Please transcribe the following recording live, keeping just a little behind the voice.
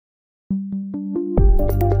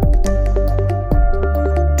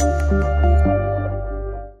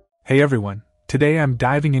Hey everyone, today I'm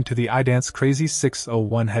diving into the iDance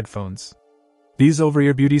CRAZY601 headphones. These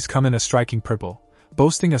over-ear beauties come in a striking purple,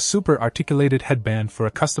 boasting a super articulated headband for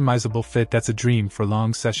a customizable fit that's a dream for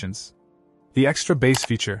long sessions. The extra bass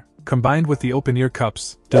feature, combined with the open ear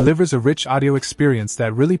cups, delivers a rich audio experience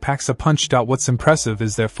that really packs a punch. What's impressive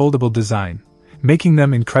is their foldable design, making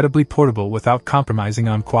them incredibly portable without compromising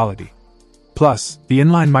on quality. Plus, the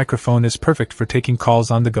inline microphone is perfect for taking calls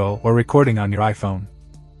on the go or recording on your iPhone.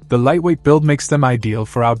 The lightweight build makes them ideal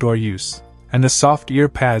for outdoor use, and the soft ear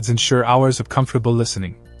pads ensure hours of comfortable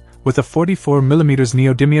listening. With a 44mm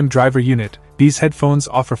neodymium driver unit, these headphones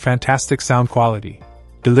offer fantastic sound quality,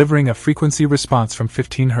 delivering a frequency response from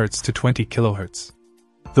 15 Hz to 20 kHz.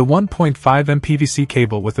 The 1.5mm PVC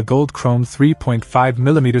cable with a gold chrome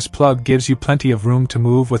 3.5mm plug gives you plenty of room to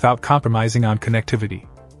move without compromising on connectivity.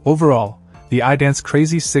 Overall, the iDance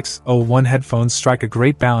CRAZY601 headphones strike a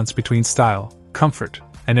great balance between style, comfort,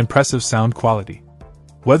 and impressive sound quality.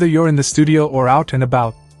 Whether you're in the studio or out and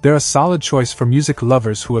about, they're a solid choice for music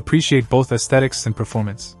lovers who appreciate both aesthetics and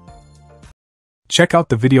performance. Check out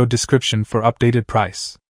the video description for updated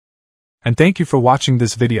price. And thank you for watching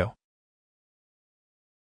this video.